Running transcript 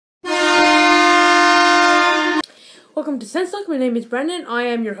Welcome to SENS. My name is Brendan. I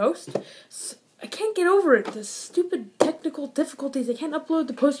am your host. I can't get over it. The stupid technical difficulties. I can't upload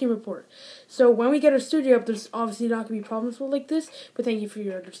the post-game report. So when we get our studio up, there's obviously not going to be problems like this, but thank you for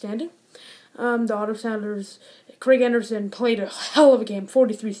your understanding. The Ottawa Sounders, Craig Anderson played a hell of a game,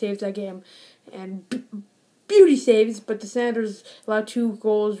 43 saves that game, and beauty saves, but the Sounders allowed 2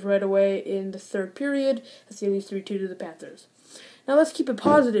 goals right away in the third period as they lose 3-2 to the Panthers. Now let's keep it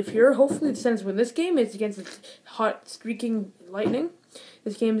positive here. Hopefully the Sens win this game. It's against the hot, streaking Lightning.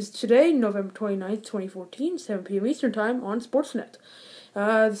 This game is today, November 29th, 2014, 7 p.m. Eastern Time on Sportsnet.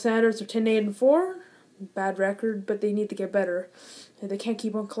 The Sens are 10-8-4. Bad record, but they need to get better. They can't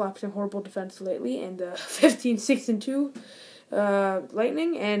keep on collapsing horrible defense lately. And 15-6-2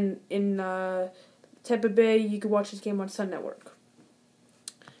 Lightning. And in Tampa Bay, you can watch this game on Sun Network.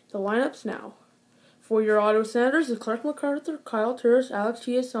 The lineups now. For your Ottawa Senators is Clark MacArthur, Kyle Turris, Alex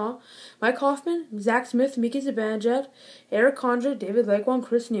Chiasson, Mike Hoffman, Zach Smith, Mika Zibanejad, Eric Condra, David Legwand,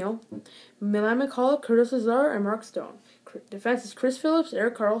 Chris Neal, Milan McCullough, Curtis Lazar, and Mark Stone. Defense is Chris Phillips,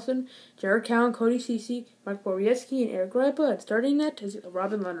 Eric Carlson, Jared Cowan, Cody Ceci, Mike Borieski, and Eric Reipa. And starting net is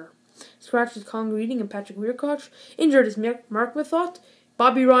Robin Leonard. Scratched is Colin Reading and Patrick Weirkoch. Injured is Mark Methot.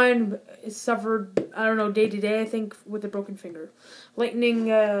 Bobby Ryan has suffered, day to day, I think, with a broken finger. Lightning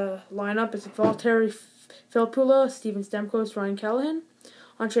lineup is Valtteri Filppula, Steven Stamkos, Ryan Callahan,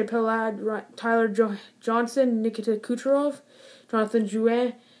 Andre Palat, Tyler Johnson, Nikita Kucherov, Jonathan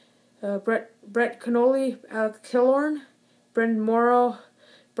Drouin, Brett Cannoli, Alex Killorn, Brendan Morrow,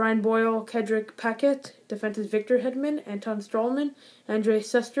 Brian Boyle, Kedrick Paquette. Defense is Victor Hedman, Anton Strawman, Andre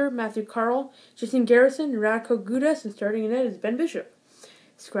Suster, Matthew Carl, Jason Garrison, Radko Gudas, and starting in net is Ben Bishop.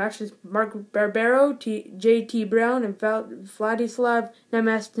 Scratch is Mark Barbero, J.T. Brown, and Vladislav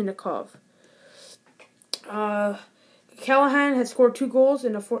Namestnikov. Callahan has scored 2 goals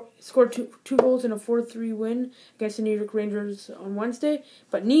in a 4-3 win against the New York Rangers on Wednesday.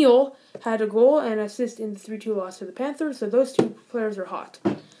 But Neal had a goal and assist in the 3-2 loss to the Panthers. So those 2 players are hot.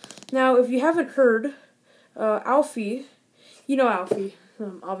 Now, if you haven't heard, Alfie, you know Alfie.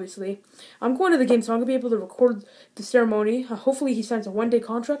 Obviously. I'm going to the game, so I'm going to be able to record the ceremony. Hopefully he signs a 1-day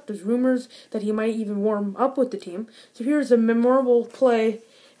contract. There's rumors that he might even warm up with the team. So here's a memorable play.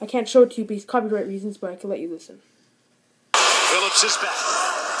 I can't show it to you because copyright reasons, but I can let you listen. Phillips is back.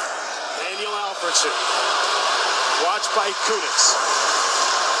 Daniel Alfredsson. Watched by Kunitz.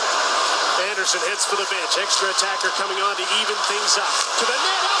 Anderson hits for the bench. Extra attacker coming on to even things up. To the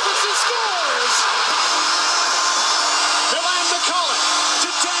net. Alfredsson scores! Milan McCullough to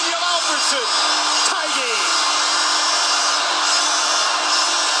Daniel Alfredsson. Tie game.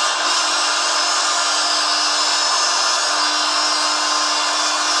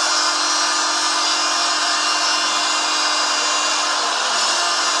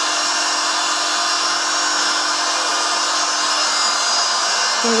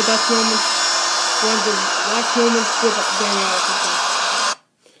 One of the best moments, one of the last moments with Daniel Alfredsson.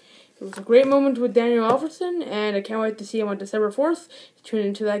 It was a great moment with Daniel Alfredsson, and I can't wait to see him on December 4th. Tune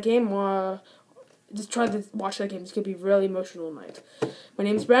into that game. Just try to watch that game. It's going to be a really emotional night. My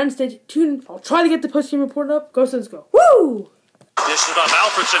name is Brandon. Stay tuned. I'll try to get the post-game report up. Go Suns, go. Woo! Dishes up.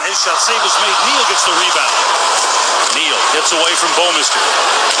 Alfredsson, his shot save is made. Neal gets the rebound. Neal gets away from Bouwmeester.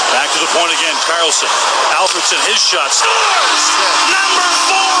 Back to the point again. Carlson. Alfredsson, his shot scores!